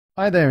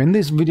Hi there, in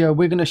this video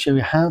we're going to show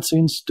you how to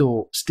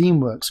install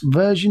Steamworks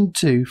version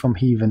 2 from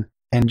Heathen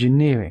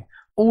Engineering.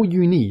 All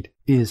you need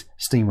is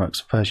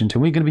Steamworks version 2.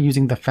 We're going to be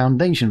using the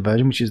foundation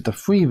version, which is the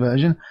free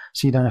version,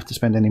 so you don't have to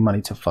spend any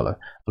money to follow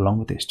along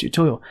with this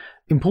tutorial.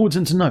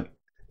 Important to note,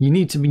 you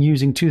need to be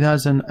using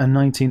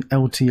 2019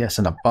 LTS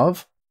and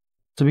above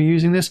to be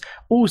using this.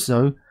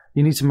 Also,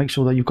 you need to make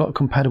sure that you've got a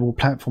compatible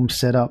platform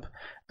set up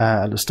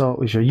at the start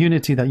with your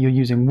Unity, that you're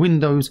using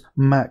Windows,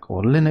 Mac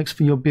or Linux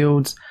for your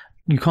builds.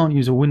 You can't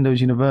use a Windows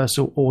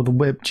Universal or the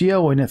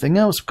WebGL or anything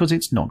else because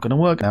it's not going to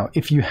work. Now,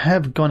 if you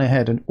have gone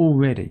ahead and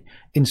already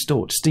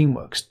installed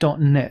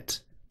Steamworks.net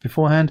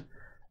beforehand,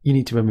 you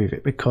need to remove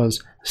it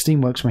because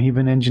Steamworks from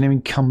Heathen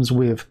Engineering comes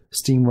with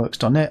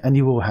Steamworks.net and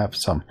you will have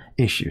some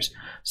issues.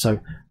 So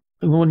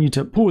we want you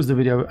to pause the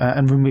video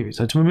and remove it.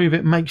 So to remove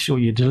it, make sure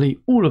you delete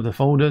all of the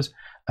folders.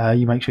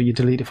 You make sure you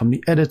delete it from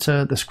the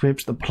editor, the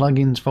scripts, the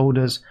plugins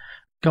folders.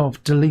 Go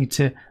off, delete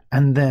it,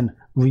 and then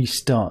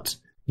restart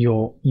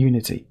your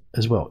Unity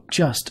as well,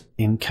 just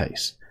in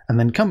case, and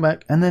then come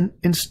back and then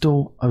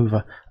install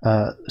over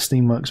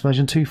Steamworks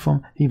version 2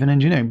 from Heathen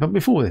Engineering. But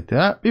before we do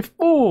that,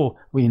 before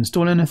we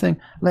install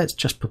anything, let's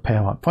just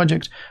prepare our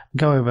project.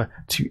 Go over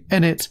to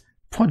edit,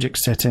 project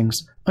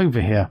settings over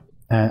here,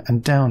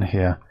 and down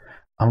here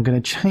I'm going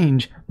to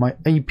change my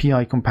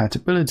API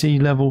compatibility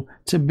level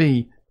to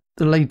be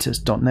the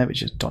latest .NET,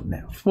 which is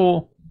 .NET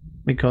 4,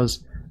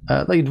 because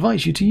they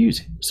advise you to use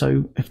it.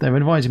 So if they're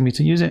advising me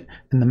to use it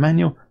in the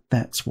manual,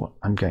 that's what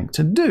I'm going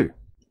to do.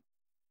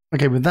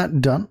 Okay, with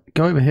that done,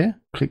 go over here,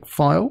 click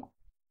File,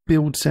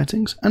 Build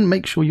Settings, and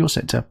make sure you're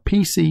set to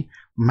PC,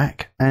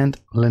 Mac, and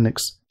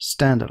Linux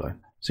standalone.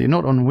 So you're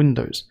not on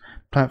Windows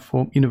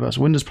platform,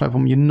 Universal Windows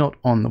platform, you're not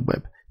on the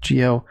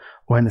WebGL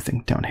or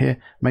anything down here.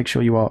 Make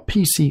sure you are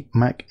PC,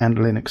 Mac, and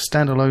Linux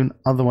standalone.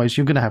 Otherwise,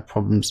 you're going to have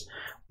problems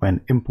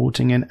when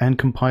importing in and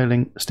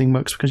compiling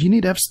Steamworks because you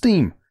need to have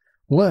Steam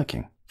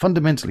working.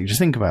 Fundamentally, just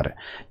think about it.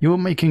 You're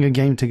making a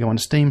game to go on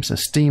Steam, so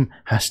Steam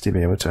has to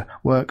be able to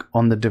work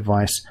on the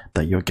device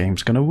that your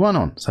game's going to run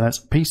on. So that's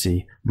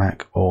PC,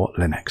 Mac, or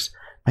Linux.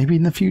 Maybe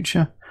in the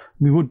future,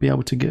 we would be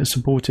able to get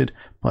supported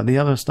by the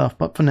other stuff,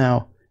 but for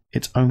now,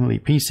 it's only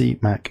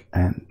PC, Mac,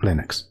 and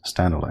Linux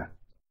standalone.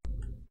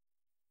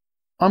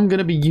 I'm going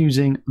to be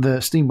using the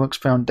Steamworks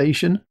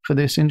Foundation for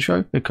this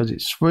intro because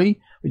it's free,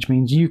 which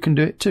means you can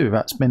do it too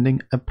without spending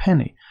a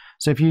penny.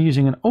 So if you're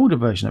using an older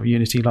version of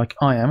Unity like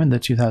I am in the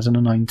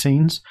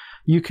 2019s,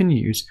 you can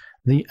use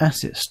the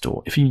Asset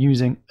Store. If you're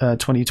using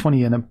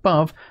 2020 and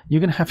above, you're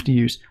going to have to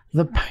use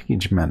the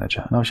Package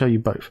Manager. And I'll show you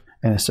both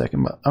in a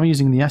second, but I'm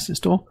using the Asset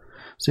Store.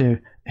 So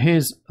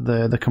here's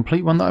the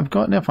complete one that I've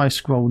got. And if I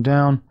scroll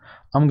down,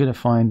 I'm going to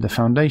find the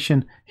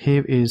Foundation.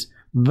 Here is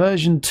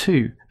version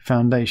 2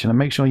 Foundation. And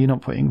make sure you're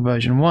not putting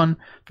version 1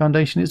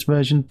 Foundation, it's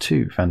version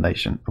 2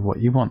 Foundation of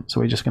what you want. So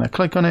we're just going to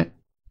click on it.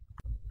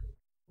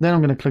 Then I'm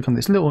going to click on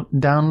this little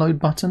download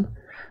button,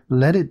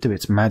 let it do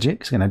its magic.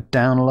 It's going to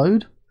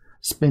download,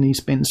 spinny,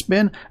 spin,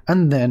 spin,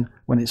 and then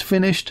when it's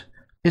finished,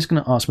 it's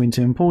going to ask me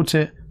to import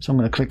it. So I'm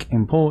going to click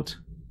import.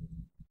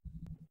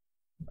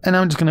 And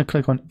I'm just going to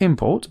click on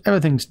import.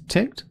 Everything's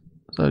ticked,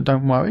 so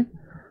don't worry.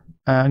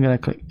 I'm going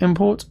to click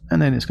import,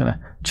 and then it's going to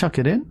chuck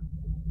it in.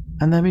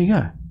 And there we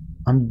go.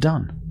 I'm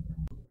done.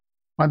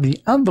 Right,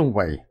 the other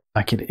way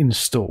I could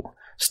install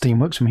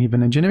Steamworks from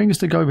Heathen Engineering is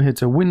to go over here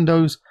to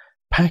Windows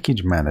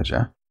Package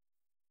Manager.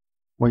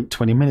 Wait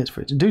 20 minutes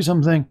for it to do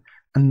something,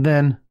 and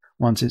then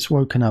once it's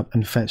woken up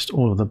and fetched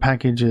all of the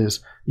packages,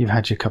 you've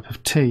had your cup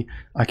of tea,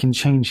 I can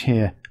change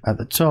here at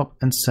the top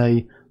and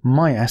say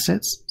My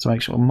Assets, so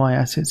make sure My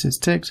Assets is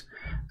ticked,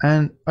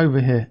 and over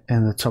here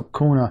in the top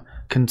corner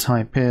can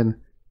type in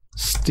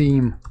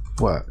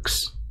Steamworks.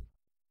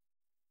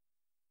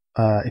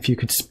 If you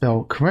could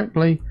spell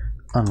correctly,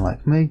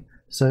 unlike me,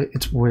 so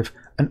it's with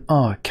an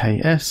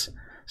RKS,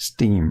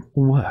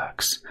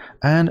 Steamworks,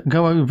 and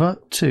go over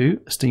to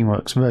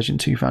Steamworks version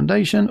 2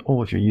 Foundation,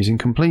 or if you're using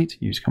Complete,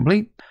 use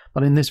Complete,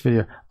 but in this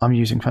video I'm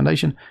using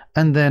Foundation,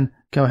 and then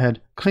go ahead,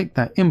 click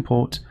that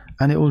import,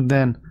 and it will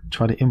then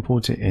try to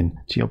import it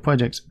into your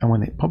project, and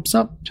when it pops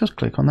up, just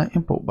click on that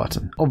import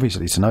button.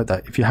 Obviously, to note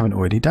that if you haven't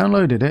already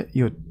downloaded it,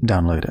 you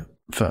download it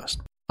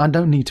first. I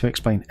don't need to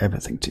explain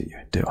everything to you,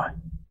 do I?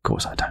 Of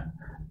course I don't.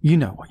 You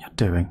know what you're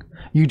doing.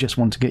 You just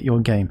want to get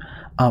your game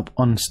up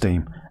on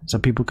Steam so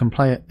people can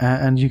play it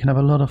and you can have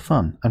a lot of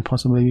fun and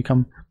possibly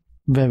become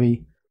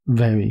very,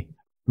 very,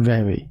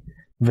 very,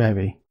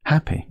 very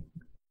happy.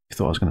 You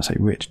thought I was going to say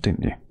rich,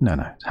 didn't you? No,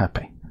 it's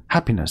happy.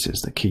 Happiness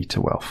is the key to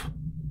wealth.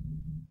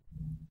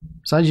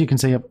 So as you can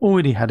see, I've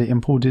already had it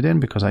imported in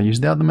because I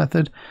used the other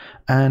method,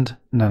 and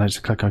then I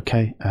just click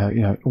OK,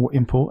 or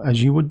import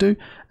as you would do,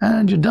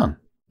 and you're done.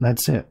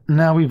 That's it.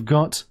 Now we've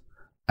got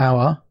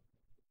our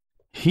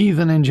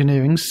Heathen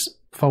Engineerings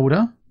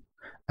folder,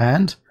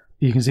 and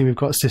you can see we've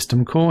got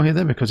System Core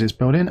here because it's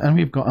built in, and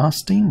we've got our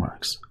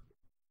Steamworks.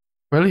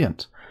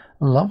 Brilliant.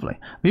 Lovely.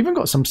 We've even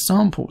got some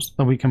samples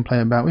that we can play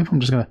about with. I'm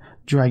just going to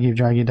drag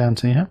you down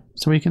to here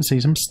so we can see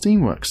some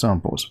Steamworks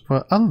samples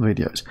for other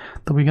videos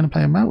that we're going to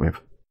play about with.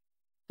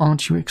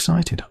 Aren't you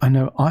excited? I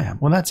know I am.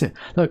 Well, that's it.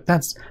 Look,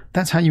 that's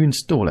how you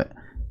install it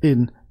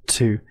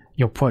into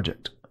your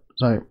project.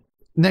 So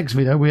next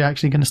video, we're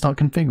actually going to start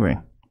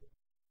configuring.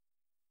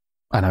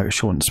 I know it was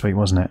short and sweet,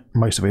 wasn't it?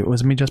 Most of it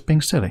was me just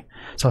being silly.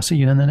 So I'll see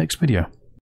you in the next video.